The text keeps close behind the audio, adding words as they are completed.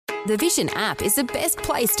The Vision app is the best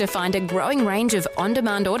place to find a growing range of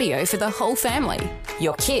on-demand audio for the whole family.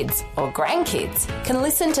 Your kids or grandkids can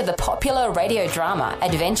listen to the popular radio drama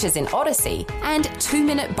Adventures in Odyssey and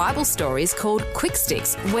 2-minute Bible stories called Quick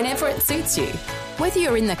Sticks whenever it suits you. Whether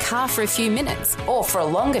you're in the car for a few minutes or for a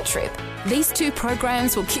longer trip, these 2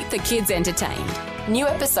 programs will keep the kids entertained. New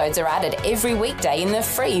episodes are added every weekday in the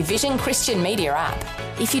free Vision Christian Media app.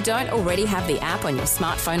 If you don't already have the app on your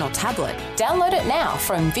smartphone or tablet, download it now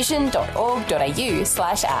from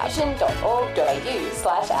vision.org.au/app.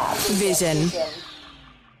 Vision.org.au/app. Vision.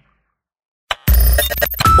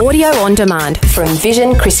 Audio on demand from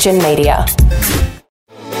Vision Christian Media.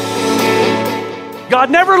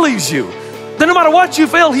 God never leaves you. Then no matter what you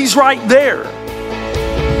feel, He's right there.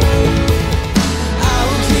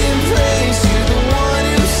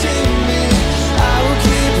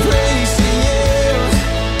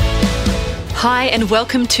 Hi and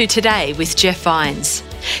welcome to Today with Jeff Vines.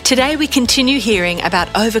 Today we continue hearing about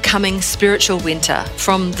overcoming spiritual winter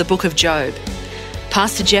from the book of Job.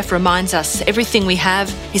 Pastor Jeff reminds us everything we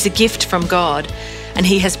have is a gift from God and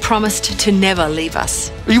He has promised to never leave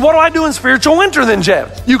us. What do I do in spiritual winter then,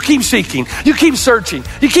 Jeff? You keep seeking, you keep searching,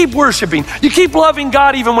 you keep worshiping, you keep loving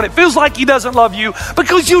God even when it feels like He doesn't love you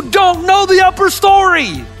because you don't know the upper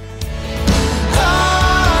story.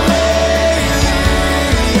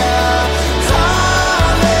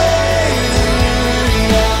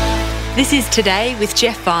 This is Today with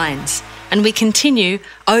Jeff Vines, and we continue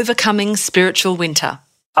overcoming spiritual winter.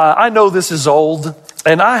 I know this is old,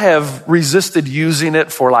 and I have resisted using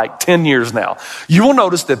it for like 10 years now. You will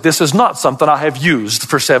notice that this is not something I have used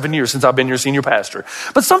for 7 years since I've been your senior pastor.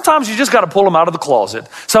 But sometimes you just got to pull them out of the closet.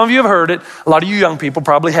 Some of you have heard it. A lot of you young people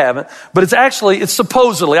probably haven't. But it's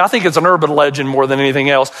supposedly, I think it's an urban legend more than anything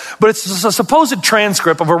else, but it's a supposed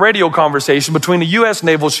transcript of a radio conversation between a U.S.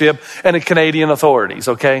 naval ship and the Canadian authorities,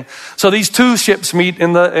 okay? So these 2 ships meet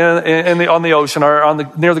on the ocean or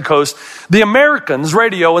near the coast. The Americans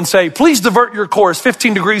radio and say, please divert your course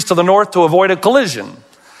 15 degrees to the north to avoid a collision.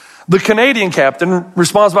 The Canadian captain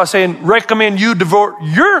responds by saying, recommend you divert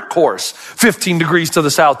your course 15 degrees to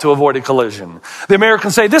the south to avoid a collision. The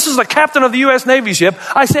Americans say, this is the captain of the U.S. Navy ship.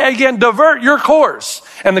 I say again, divert your course.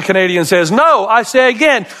 And the Canadian says, no, I say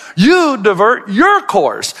again, you divert your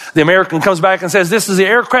course. The American comes back and says, this is the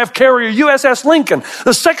aircraft carrier USS Lincoln,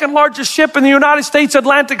 the second largest ship in the United States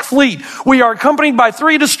Atlantic Fleet. We are accompanied by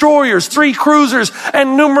 3 destroyers, 3 cruisers,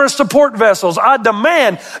 and numerous support vessels. I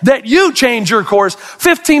demand that you change your course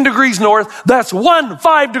 15 degrees north. That's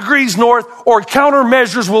 15 degrees north, or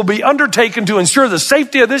countermeasures will be undertaken to ensure the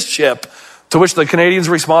safety of this ship. To which the Canadians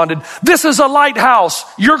responded, this is a lighthouse.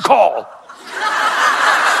 Your call.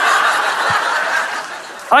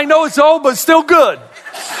 I know it's old, but still good.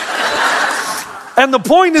 And the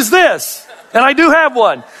point is this, and I do have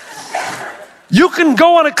one. You can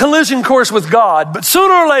go on a collision course with God, but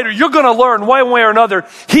sooner or later, you're going to learn one way or another,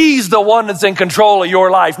 He's the one that's in control of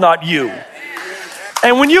your life, not you.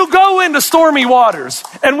 And when you go into stormy waters,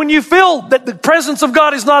 and when you feel that the presence of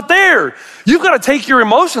God is not there, you've got to take your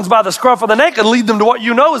emotions by the scruff of the neck and lead them to what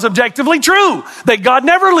you know is objectively true, that God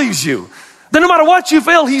never leaves you. Then no matter what you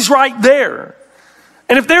feel, He's right there.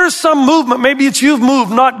 And if there is some movement, maybe it's you've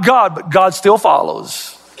moved, not God, but God still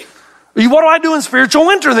follows. What do I do in spiritual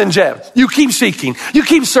winter then, Jeff? You keep seeking, you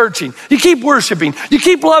keep searching, you keep worshiping, you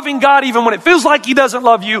keep loving God even when it feels like He doesn't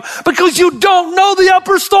love you because you don't know the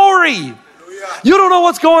upper story. You don't know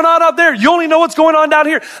what's going on up there. You only know what's going on down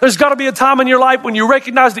here. There's got to be a time in your life when you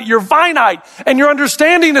recognize that you're finite and your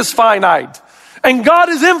understanding is finite and God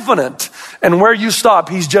is infinite. And where you stop,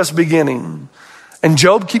 He's just beginning. And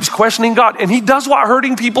Job keeps questioning God, and he does what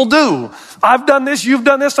hurting people do. I've done this, you've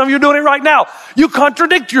done this, some of you are doing it right now. You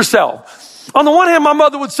contradict yourself. On the one hand, my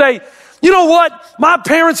mother would say, you know what? My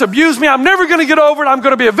parents abused me. I'm never going to get over it. I'm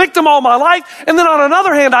going to be a victim all my life. And then on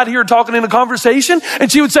another hand, I'd hear her talking in a conversation,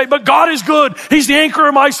 and she would say, but God is good. He's the anchor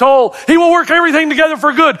of my soul. He will work everything together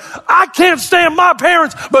for good. I can't stand my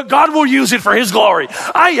parents, but God will use it for His glory.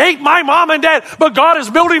 I hate my mom and dad, but God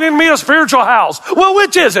is building in me a spiritual house. Well,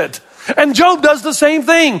 which is it? And Job does the same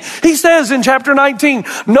thing. He says in chapter 19,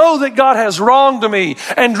 know that God has wronged me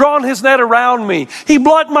and drawn His net around me. He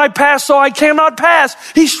blocked my path so I cannot pass.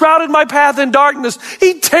 He shrouded my path in darkness.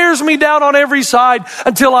 He tears me down on every side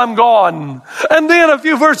until I'm gone. And then a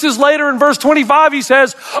few verses later in verse 25, he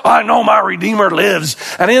says, I know my Redeemer lives,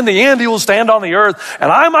 and in the end He will stand on the earth,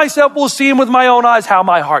 and I myself will see Him with my own eyes, how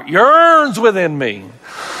my heart yearns within me.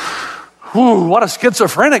 Whew, what a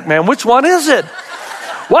schizophrenic, man. Which one is it?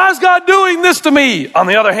 Why is God doing this to me? On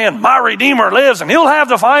the other hand, my Redeemer lives and He'll have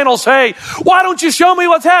the final say. Why don't you show me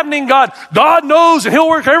what's happening, God? God knows and He'll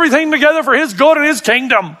work everything together for His good and His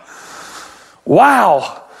kingdom.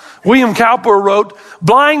 Wow. William Cowper wrote,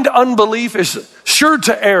 blind unbelief is sure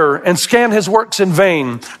to err and scan his works in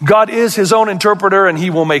vain. God is his own interpreter and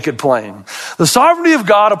he will make it plain. The sovereignty of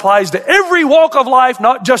God applies to every walk of life,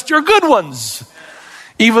 not just your good ones,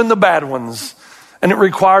 even the bad ones. And it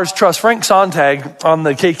requires trust. Frank Sontag on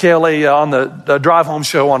the KKLA, on the Drive Home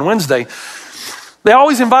show on Wednesday, they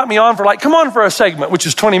always invite me on for come on for a segment, which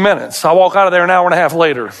is 20 minutes. I walk out of there an hour and a half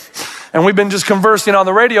later. And we've been just conversing on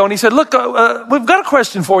the radio. And he said, look, we've got a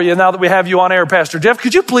question for you now that we have you on air, Pastor Jeff.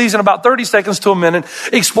 Could you please, in about 30 seconds to a minute,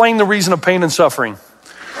 explain the reason of pain and suffering?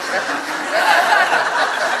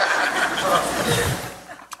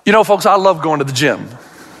 You know, folks, I love going to the gym.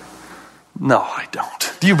 No, I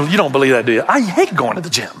don't. You don't believe that, do you? I hate going to the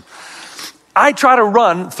gym. I try to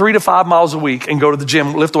run 3 to 5 miles a week and go to the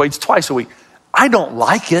gym, lift weights twice a week. I don't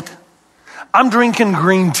like it. I'm drinking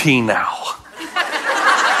green tea now.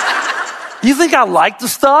 You think I like the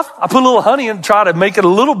stuff? I put a little honey in and try to make it a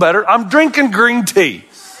little better. I'm drinking green tea.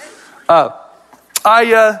 I'm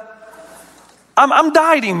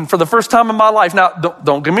dieting for the first time in my life. Now,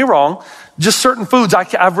 don't get me wrong. Just certain foods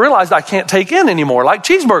I've realized I can't take in anymore, like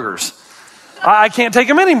cheeseburgers. I can't take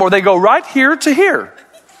them anymore. They go right here to here.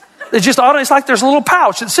 It's like there's a little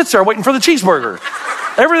pouch that sits there waiting for the cheeseburger.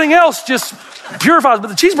 Everything else just purifies, but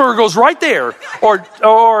the cheeseburger goes right there.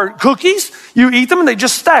 Or cookies, you eat them and they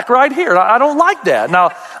just stack right here. I don't like that.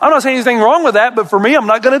 Now, I'm not saying anything wrong with that, but for me, I'm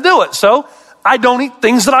not going to do it. So I don't eat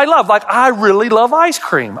things that I love. Like I really love ice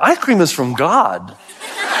cream. Ice cream is from God.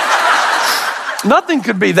 Nothing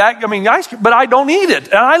could be that. Ice cream, but I don't eat it.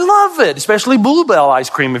 And I love it, especially Bluebell ice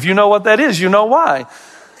cream. If you know what that is, you know why.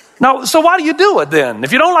 Now, so why do you do it then?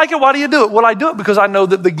 If you don't like it, why do you do it? Well, I do it because I know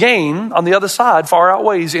that the gain on the other side far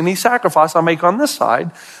outweighs any sacrifice I make on this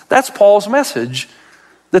side. That's Paul's message,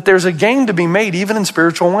 that there's a gain to be made even in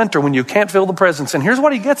spiritual winter when you can't feel the presence. And here's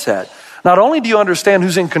what he gets at. Not only do you understand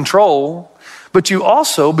who's in control, but you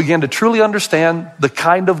also begin to truly understand the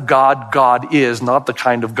kind of God God is, not the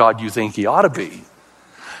kind of God you think he ought to be.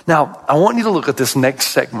 Now, I want you to look at this next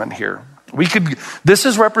segment here. This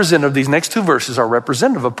is representative, these next two verses are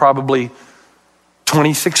representative of probably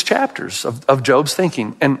 26 chapters of Job's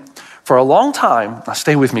thinking. And for a long time, now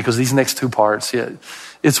stay with me because these next two parts,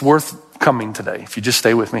 it's worth coming today if you just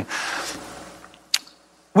stay with me.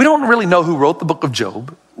 We don't really know who wrote the book of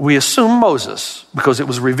Job. We assume Moses because it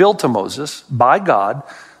was revealed to Moses by God,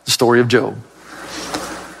 the story of Job.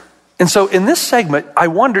 And so in this segment, I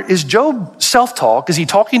wonder, is Job self-talk? Is he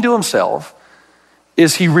talking to himself?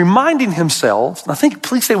 Is he reminding himself? Now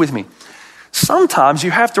please stay with me. Sometimes you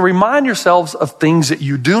have to remind yourselves of things that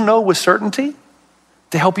you do know with certainty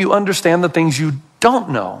to help you understand the things you don't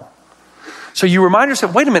know. So you remind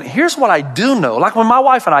yourself, wait a minute, here's what I do know. Like when my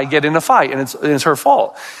wife and I get in a fight and it's her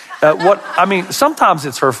fault. Sometimes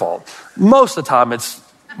it's her fault. Most of the time it's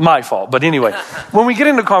my fault. But anyway, when we get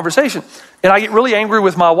into a conversation and I get really angry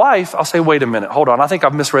with my wife, I'll say, wait a minute, hold on. I think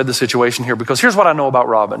I've misread the situation here because here's what I know about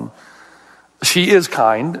Robin. She is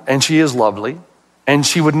kind and she is lovely and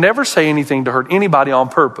she would never say anything to hurt anybody on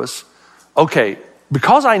purpose. Okay,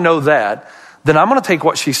 because I know that, then I'm going to take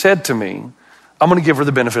what she said to me. I'm going to give her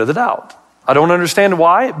the benefit of the doubt. I don't understand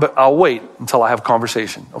why, but I'll wait until I have a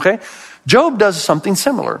conversation, okay? Job does something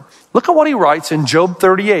similar. Look at what he writes in Job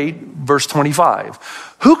 38, verse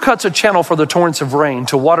 25. Who cuts a channel for the torrents of rain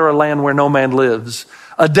to water a land where no man lives,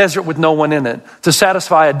 a desert with no one in it, to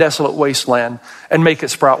satisfy a desolate wasteland and make it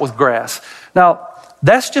sprout with grass? Now,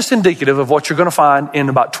 that's just indicative of what you're going to find in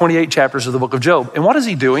about 28 chapters of the book of Job. And what is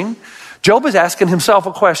he doing? Job is asking himself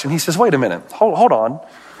a question. He says, wait a minute, hold on.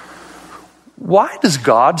 Why does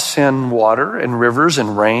God send water and rivers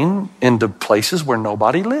and rain into places where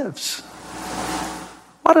nobody lives?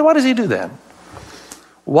 Why does he do that?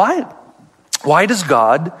 Why does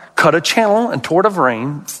God cut a channel and torrent of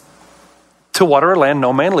rain to water a land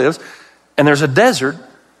no man lives, and there's a desert,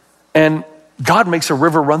 and God makes a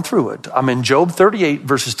river run through it? I'm in Job 38,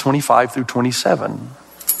 verses 25 through 27.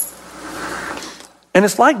 And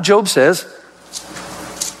it's like Job says,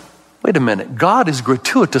 wait a minute, God is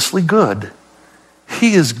gratuitously good.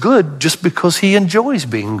 He is good just because he enjoys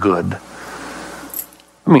being good.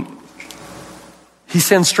 He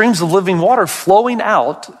sends streams of living water flowing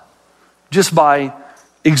out just by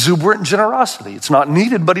exuberant generosity. It's not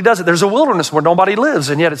needed, but he does it. There's a wilderness where nobody lives,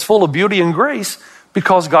 and yet it's full of beauty and grace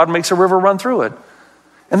because God makes a river run through it.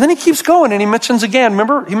 And then he keeps going and he mentions again,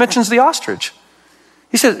 remember, he mentions the ostrich.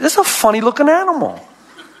 He says, this is a funny looking animal.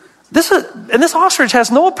 And this ostrich has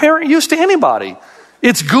no apparent use to anybody.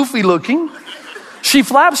 It's goofy looking. She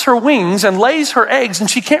flaps her wings and lays her eggs and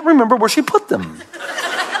she can't remember where she put them.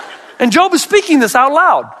 And Job is speaking this out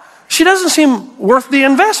loud. she doesn't seem worth the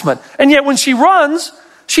investment. And yet when she runs,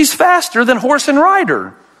 she's faster than horse and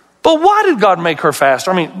rider. But why did God make her faster?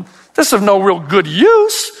 I mean, this is of no real good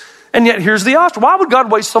use. And yet here's the ostrich. Why would God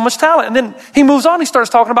waste so much talent? And then he moves on. He starts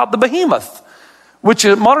talking about the behemoth, which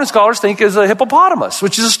modern scholars think is a hippopotamus,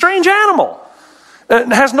 which is a strange animal. It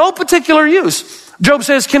has no particular use. Job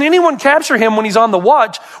says, can anyone capture him when he's on the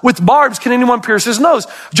watch? With barbs, can anyone pierce his nose?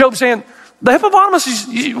 Job saying, the hippopotamus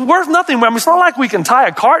is worth nothing. I mean, it's not like we can tie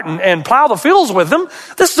a cart and plow the fields with them.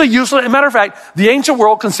 This is a useless, as a matter of fact, the ancient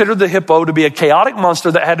world considered the hippo to be a chaotic monster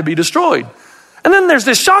that had to be destroyed. And then there's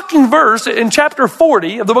this shocking verse in chapter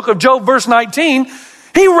 40 of the book of Job, verse 19.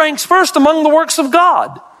 He ranks first among the works of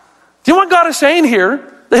God. Do you know what God is saying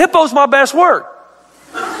here? The hippo's my best work.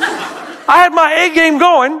 I had my A game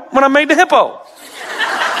going when I made the hippo.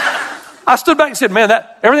 I stood back and said, man,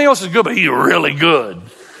 everything else is good, but he's really good.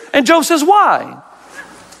 And Job says, why?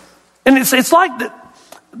 And it's like that.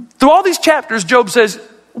 Through all these chapters, Job says,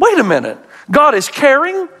 wait a minute. God is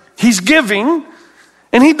caring, he's giving,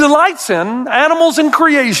 and he delights in animals in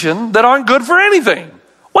creation that aren't good for anything.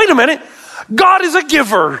 Wait a minute. God is a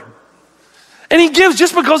giver. And he gives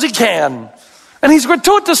just because he can. And he's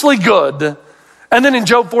gratuitously good. And then in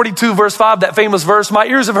Job 42, verse 5, that famous verse, my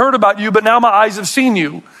ears have heard about you, but now my eyes have seen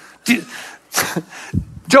you.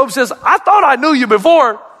 Job says, I thought I knew you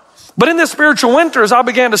before, but in this spiritual winter, as I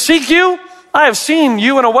began to seek you, I have seen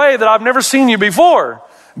you in a way that I've never seen you before.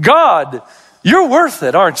 God, you're worth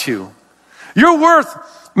it, aren't you? You're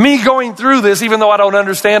worth me going through this, even though I don't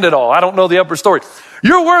understand it all. I don't know the upper story.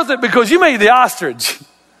 You're worth it because you made the ostrich.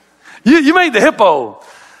 You made the hippo.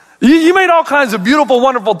 You made all kinds of beautiful,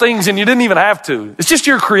 wonderful things, and you didn't even have to. It's just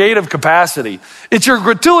your creative capacity. It's your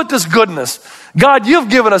gratuitous goodness. God, you've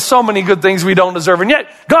given us so many good things we don't deserve. And yet,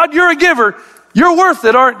 God, you're a giver. You're worth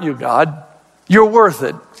it, aren't you, God? You're worth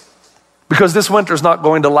it. Because this winter's not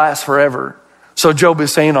going to last forever. So Job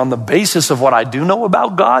is saying, on the basis of what I do know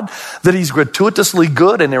about God, that he's gratuitously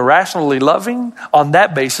good and irrationally loving, on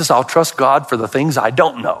that basis, I'll trust God for the things I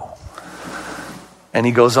don't know. And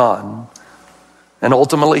he goes on. And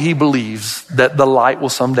ultimately, he believes that the light will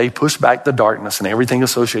someday push back the darkness, and everything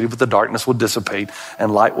associated with the darkness will dissipate,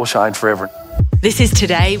 and light will shine forever. This is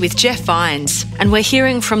Today with Jeff Vines, and we're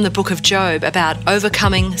hearing from the book of Job about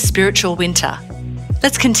overcoming spiritual winter.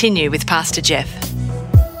 Let's continue with Pastor Jeff.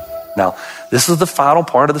 Now, this is the final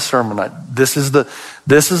part of the sermon. This is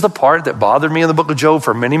the part that bothered me in the book of Job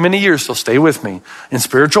for many, many years, so stay with me. In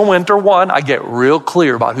spiritual winter, 1, I get real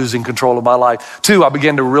clear about who's in control of my life. 2, I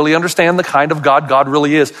begin to really understand the kind of God God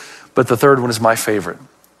really is. But the third one is my favorite.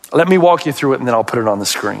 Let me walk you through it, and then I'll put it on the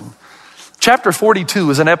screen. Chapter 42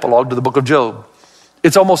 is an epilogue to the book of Job.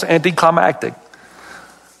 It's almost anticlimactic.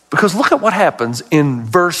 Because look at what happens in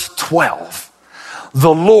verse 12.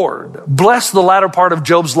 The Lord blessed the latter part of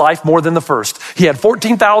Job's life more than the first. He had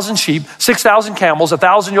 14,000 sheep, 6,000 camels,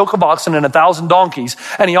 1,000 yoke of oxen, and 1,000 donkeys.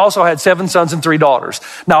 And he also had 7 sons and 3 daughters.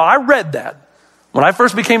 Now, I read that when I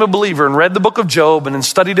first became a believer and read the book of Job and then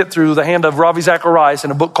studied it through the hand of Ravi Zacharias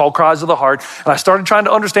in a book called Cries of the Heart. And I started trying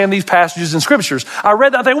to understand these passages in scriptures. I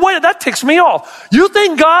read that and I think, wait, that ticks me off. You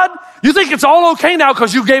think it's all okay now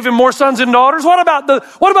because you gave him more sons and daughters? What about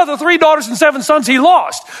the 3 daughters and 7 sons he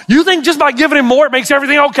lost? You think just by giving him more, it makes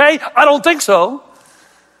everything okay? I don't think so.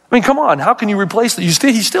 I mean, come on, how can you replace that?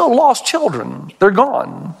 He still lost children. They're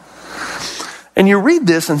gone. And you read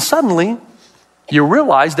this and suddenly you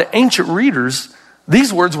realize that ancient readers,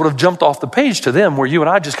 these words would have jumped off the page to them where you and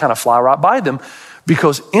I just kind of fly right by them,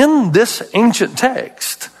 because in this ancient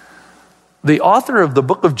text, the author of the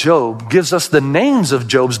book of Job gives us the names of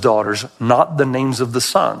Job's daughters, not the names of the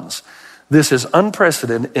sons. This is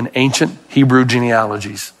unprecedented in ancient Hebrew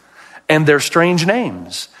genealogies. And they're strange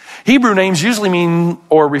names. Hebrew names usually mean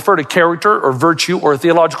or refer to character or virtue or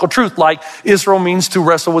theological truth, like Israel means to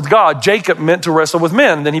wrestle with God. Jacob meant to wrestle with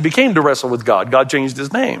men. Then he became to wrestle with God. God changed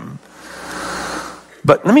his name.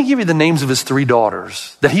 But let me give you the names of his 3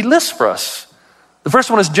 daughters that he lists for us. The first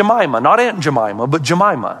one is Jemima, not Aunt Jemima, but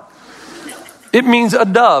Jemima. It means a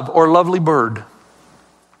dove or lovely bird.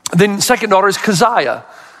 Then second daughter is Keziah,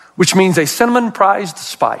 which means a cinnamon prized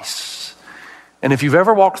spice. And if you've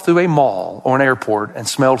ever walked through a mall or an airport and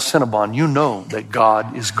smelled cinnamon, you know that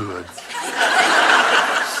God is good.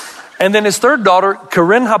 And then his third daughter,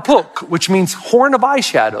 Karen Hapuk, which means horn of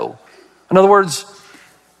eyeshadow. In other words,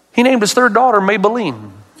 he named his third daughter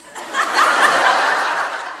Maybelline.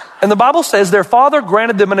 And the Bible says their father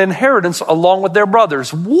granted them an inheritance along with their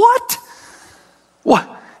brothers. What?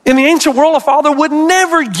 In the ancient world, a father would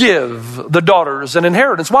never give the daughters an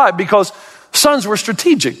inheritance. Why? Because sons were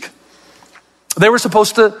strategic. They were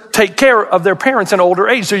supposed to take care of their parents in older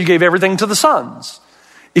age, so you gave everything to the sons.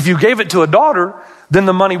 If you gave it to a daughter, then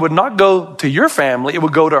the money would not go to your family. It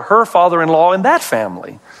would go to her father-in-law and that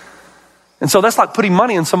family. And so that's like putting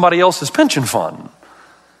money in somebody else's pension fund.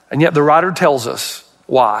 And yet the writer tells us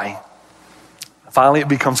why. Finally, it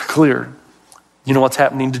becomes clear. You know what's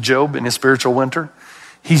happening to Job in his spiritual winter?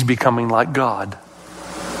 He's becoming like God.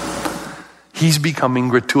 He's becoming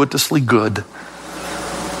gratuitously good.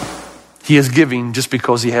 He is giving just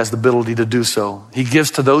because he has the ability to do so. He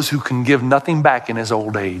gives to those who can give nothing back in his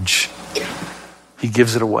old age. He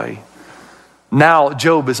gives it away. Now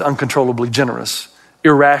Job is uncontrollably generous,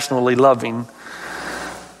 irrationally loving,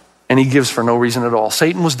 and he gives for no reason at all.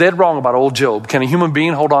 Satan was dead wrong about old Job. Can a human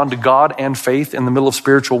being hold on to God and faith in the middle of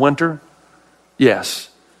spiritual winter? Yes.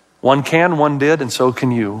 One can, one did, and so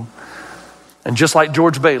can you. And just like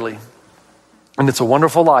George Bailey, and It's a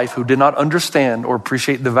Wonderful Life, who did not understand or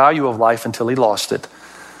appreciate the value of life until he lost it,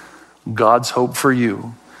 God's hope for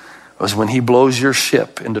you was when he blows your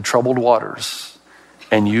ship into troubled waters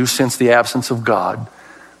and you sense the absence of God,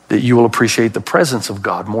 that you will appreciate the presence of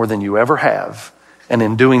God more than you ever have. And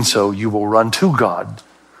in doing so, you will run to God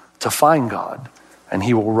to find God, and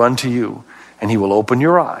he will run to you, and he will open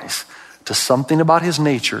your eyes to something about his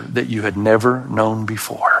nature that you had never known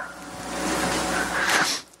before.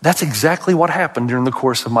 That's exactly what happened during the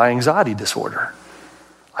course of my anxiety disorder.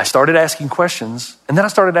 I started asking questions, and then I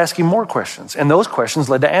started asking more questions, and those questions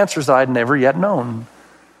led to answers that I had never yet known.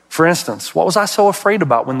 For instance, what was I so afraid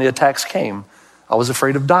about when the attacks came? I was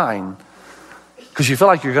afraid of dying. Because you feel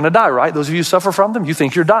like you're going to die, right? Those of you who suffer from them, you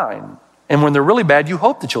think you're dying. And when they're really bad, you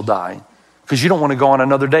hope that you'll die because you don't want to go on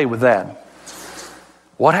another day with that.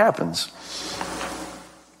 What happens?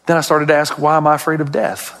 Then I started to ask, why am I afraid of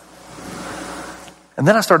death? And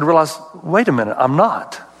then I started to realize, wait a minute, I'm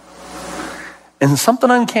not. And something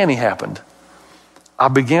uncanny happened. I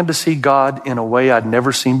began to see God in a way I'd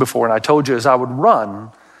never seen before. And I told you, as I would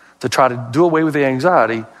run to try to do away with the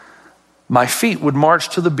anxiety, my feet would march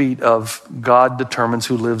to the beat of God determines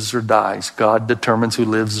who lives or dies. God determines who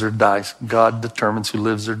lives or dies. God determines who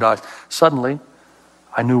lives or dies. Suddenly,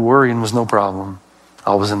 I knew worrying was no problem.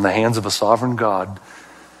 I was in the hands of a sovereign God.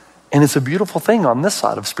 And it's a beautiful thing on this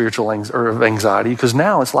side of spiritual anxiety, because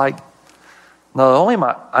now it's like, not only am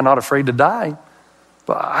I not afraid to die,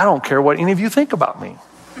 but I don't care what any of you think about me.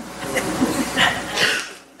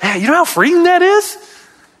 Yeah, you know how freeing that is?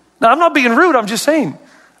 Now, I'm not being rude. I'm just saying,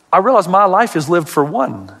 I realize my life is lived for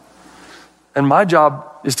one. And my job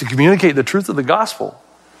is to communicate the truth of the gospel.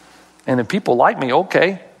 And if people like me,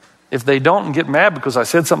 okay. If they don't and get mad because I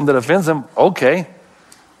said something that offends them, okay.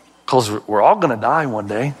 Because we're all going to die one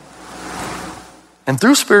day. And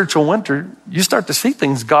through spiritual winter, you start to see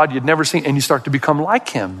things God you'd never seen, and you start to become like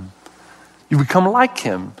him. You become like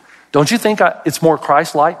him. Don't you think it's more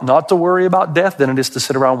Christ-like not to worry about death than it is to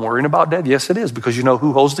sit around worrying about death? Yes, it is, because you know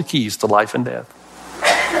who holds the keys to life and death.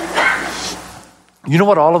 You know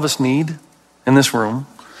what all of us need in this room?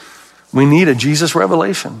 We need a Jesus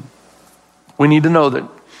revelation. We need to know that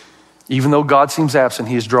even though God seems absent,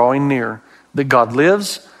 he is drawing near, that God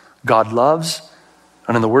lives, God loves,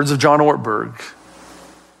 and in the words of John Ortberg,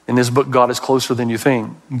 in his book, God is Closer Than You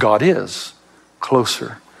Think, God is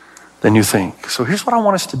closer than you think. So here's what I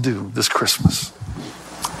want us to do this Christmas.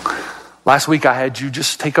 Last week I had you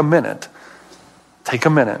just take a minute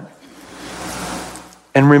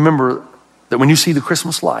and remember that when you see the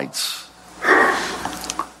Christmas lights,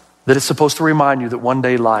 that it's supposed to remind you that one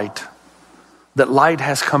day that light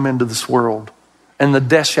has come into this world, and the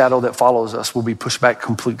death shadow that follows us will be pushed back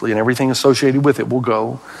completely, and everything associated with it will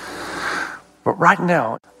go. But right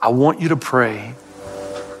now, I want you to pray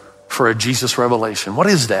for a Jesus revelation. What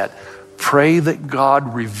is that? Pray that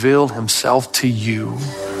God reveal himself to you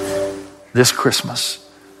this Christmas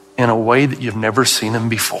in a way that you've never seen him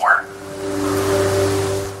before.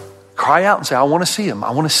 Cry out and say, I want to see him.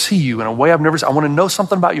 I want to see you in a way I've never seen. I want to know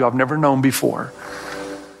something about you I've never known before.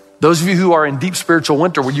 Those of you who are in deep spiritual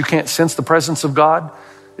winter where you can't sense the presence of God,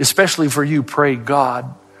 especially for you, pray,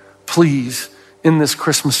 God, please, in this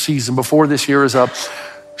Christmas season, before this year is up,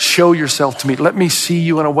 show yourself to me. Let me see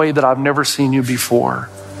you in a way that I've never seen you before.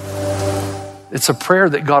 It's a prayer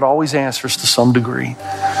that God always answers to some degree.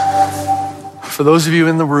 For those of you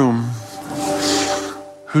in the room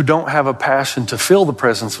who don't have a passion to feel the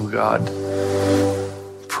presence of God,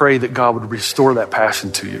 pray that God would restore that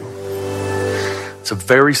passion to you. It's a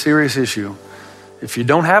very serious issue. If you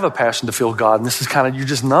don't have a passion to feel God, and this is kind of, you're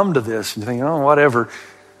just numb to this, and you think, oh, whatever,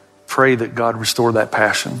 pray that God restore that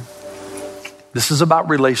passion. This is about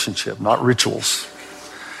relationship, not rituals.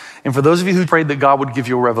 And for those of you who prayed that God would give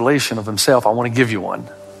you a revelation of himself, I want to give you one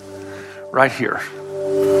right here.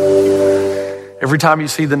 Every time you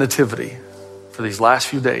see the nativity, for for these last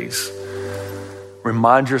few days,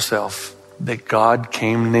 remind yourself that God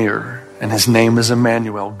came near, and his name is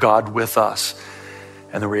Emmanuel, God with us.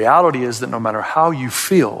 And the reality is that no matter how you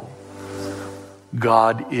feel,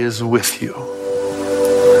 God is with you.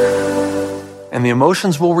 And the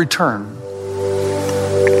emotions will return.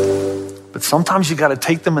 But sometimes you got to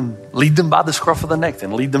take them and lead them by the scruff of the neck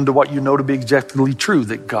and lead them to what you know to be objectively true,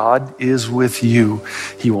 that God is with you.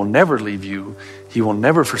 He will never leave you. He will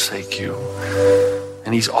never forsake you.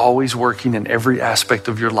 And he's always working in every aspect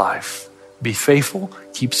of your life. Be faithful,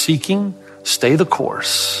 keep seeking, stay the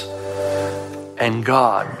course. And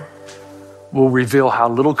God will reveal how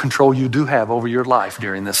little control you do have over your life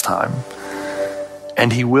during this time.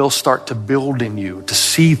 And he will start to build in you to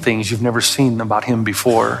see things you've never seen about him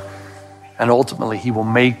before. And ultimately, he will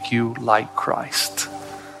make you like Christ.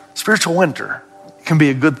 Spiritual winter can be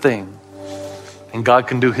a good thing. And God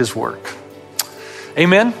can do his work.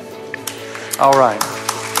 Amen? All right.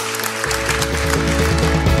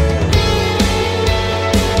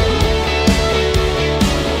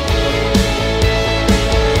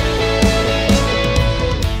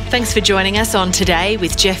 Thanks for joining us on Today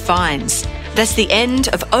with Jeff Vines. That's the end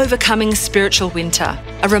of Overcoming Spiritual Winter,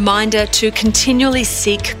 a reminder to continually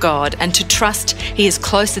seek God and to trust he is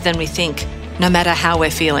closer than we think, no matter how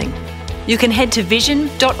we're feeling. You can head to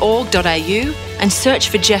vision.org.au and search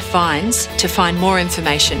for Jeff Vines to find more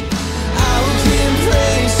information.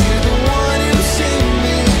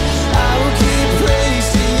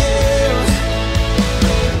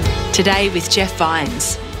 Today with Jeff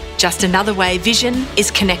Vines. Just another way Vision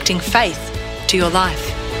is connecting faith to your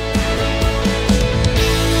life.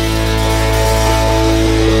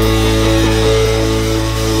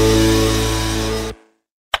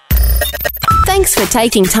 Thanks for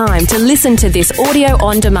taking time to listen to this audio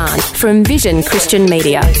on demand from Vision Christian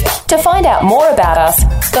Media. To find out more about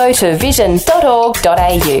us, go to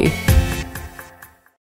vision.org.au.